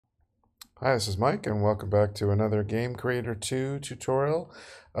Hi, this is Mike, and welcome back to another Game Creator 2 tutorial.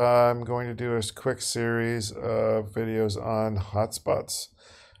 I'm going to do a quick series of videos on hotspots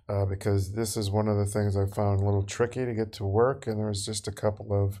because this is one of the things I found a little tricky to get to work, and there's just a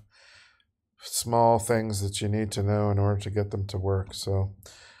couple of small things that you need to know in order to get them to work. So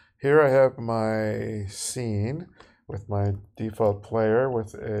here I have my scene with my default player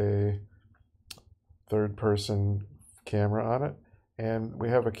with a third-person camera on it. And we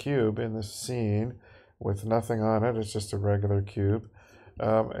have a cube in this scene with nothing on it. It's just a regular cube.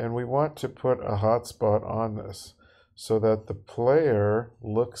 And we want to put a hotspot on this so that the player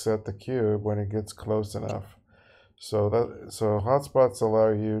looks at the cube when it gets close enough. So hotspots allow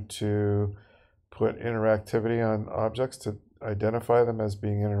you to put interactivity on objects to identify them as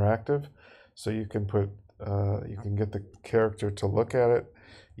being interactive. So you can get the character to look at it.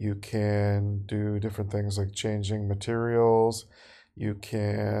 You can do different things like changing materials. You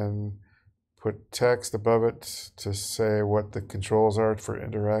can put text above it to say what the controls are for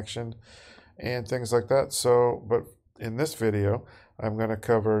interaction and things like that. But in this video, I'm going to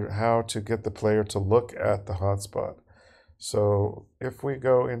cover how to get the player to look at the hotspot. So if we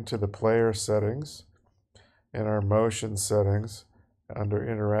go into the player settings and our motion settings under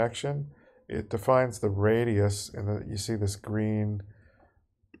interaction, it defines the radius, and you see this green.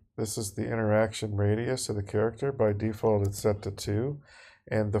 This is the interaction radius of the character. By default, it's set to 2.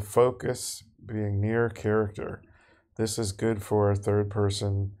 And the focus being near character. This is good for a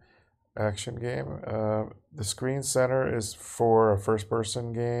third-person action game. The screen center is for a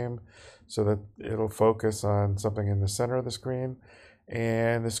first-person game, so that it'll focus on something in the center of the screen.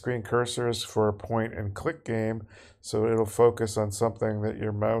 And the screen cursor is for a point-and-click game, so it'll focus on something that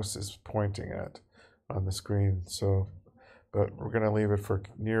your mouse is pointing at on the screen. But we're going to leave it for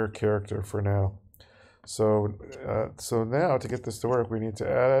near character for now. So now to get this to work, we need to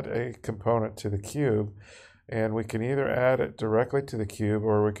add a component to the cube, and we can either add it directly to the cube,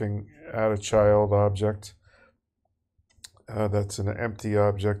 or we can add a child object that's an empty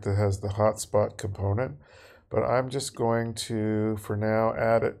object that has the hotspot component. But I'm just going to, for now,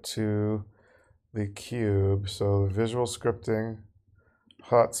 add it to the cube. So visual scripting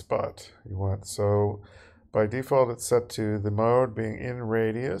hotspot you want. So by default, it's set to the mode being in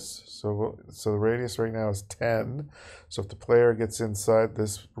radius. So the radius right now is 10. So if the player gets inside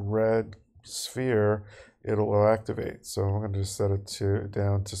this red sphere, it'll activate. So I'm going to just set it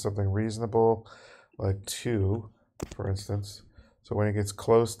down to something reasonable, like 2, for instance. So when it gets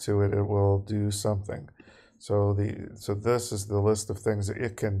close to it, it will do something. So this is the list of things that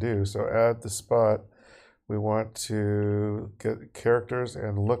it can do. So add the spot. We want to get characters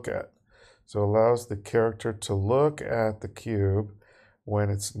and look at. So it allows the character to look at the cube when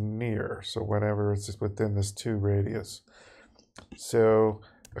it's near. So whenever it's within this 2 radius. So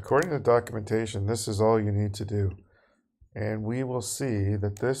according to the documentation, this is all you need to do. And we will see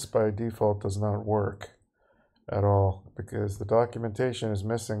that this by default does not work at all because the documentation is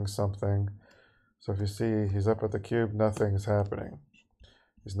missing something. So if you see he's up at the cube, nothing's happening.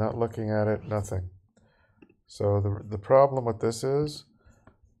 He's not looking at it, nothing. So the problem with this is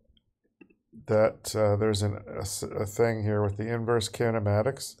that there's a thing here with the inverse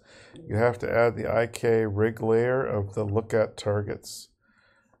kinematics. You have to add the IK rig layer of the look at targets.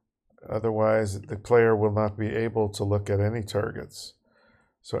 Otherwise, the player will not be able to look at any targets.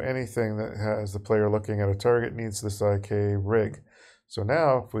 So anything that has the player looking at a target needs this IK rig. So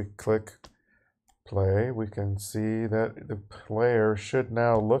now if we click play, we can see that the player should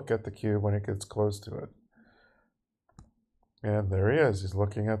now look at the cube when it gets close to it. And there he is. He's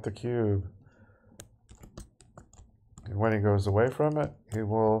looking at the cube. And when he goes away from it, he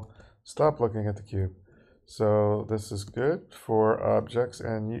will stop looking at the cube. So this is good for objects,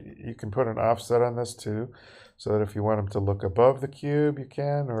 and you can put an offset on this too, so that if you want him to look above the cube, you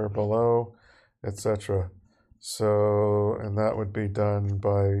can, or below, etc. So, and that would be done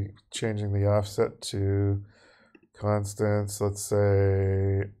by changing the offset to constants, let's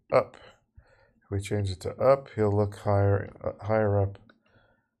say up. If we change it to up, he'll look higher up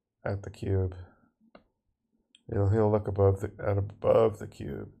at the cube. He'll look above the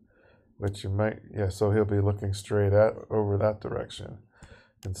cube, which you might, so he'll be looking straight over that direction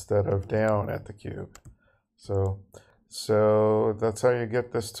instead of down at the cube. So that's how you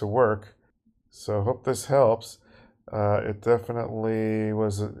get this to work. So hope this helps. It definitely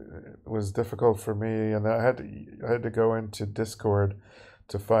was difficult for me, and I had to go into Discord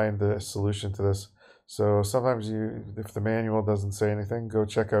to find the solution to this. So sometimes if the manual doesn't say anything, go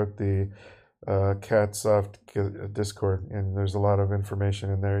check out the CatSoft Discord, and there's a lot of information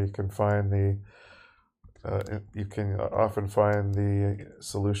in there. You can find the you can often find the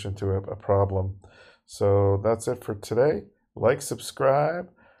solution to a problem. So that's it for today. Like, subscribe,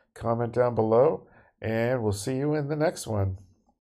 comment down below, and we'll see you in the next one.